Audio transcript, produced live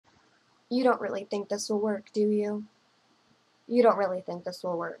You don't really think this will work, do you? You don't really think this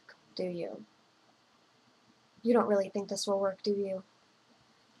will work, do you? You don't really think this will work, do you?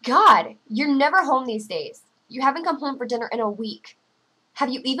 God, you're never home these days. You haven't come home for dinner in a week. Have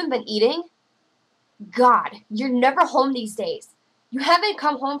you even been eating? God, you're never home these days. You haven't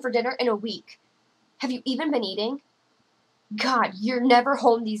come home for dinner in a week. Have you even been eating? God, you're never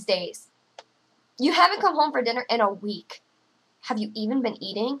home these days. You haven't come home for dinner in a week. Have you even been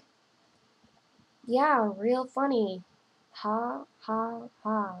eating? Yeah, real funny. Ha, ha,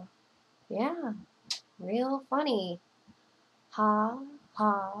 ha. Yeah, real funny. Ha,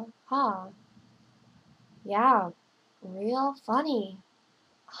 ha, ha. Yeah, real funny.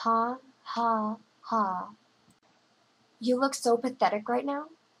 Ha, ha, ha. You look so pathetic right now.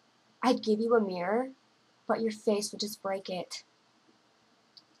 I'd give you a mirror, but your face would just break it.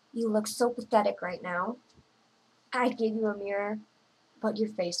 You look so pathetic right now. I'd give you a mirror, but your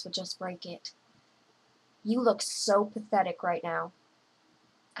face would just break it. You look so pathetic right now.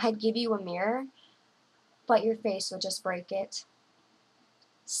 I'd give you a mirror, but your face would just break it.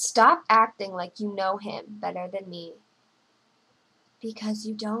 Stop acting like you know him better than me. Because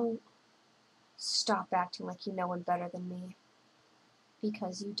you don't. Stop acting like you know him better than me.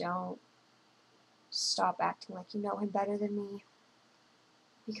 Because you don't. Stop acting like you know him better than me.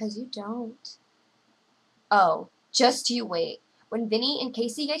 Because you don't. Oh, just you wait. When Vinny and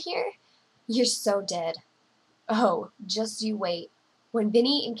Casey get here, you're so dead. Oh, just you wait. When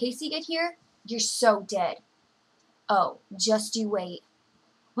Vinny and Casey get here, you're so dead. Oh, just you wait.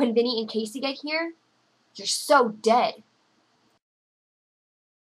 When Vinny and Casey get here, you're so dead.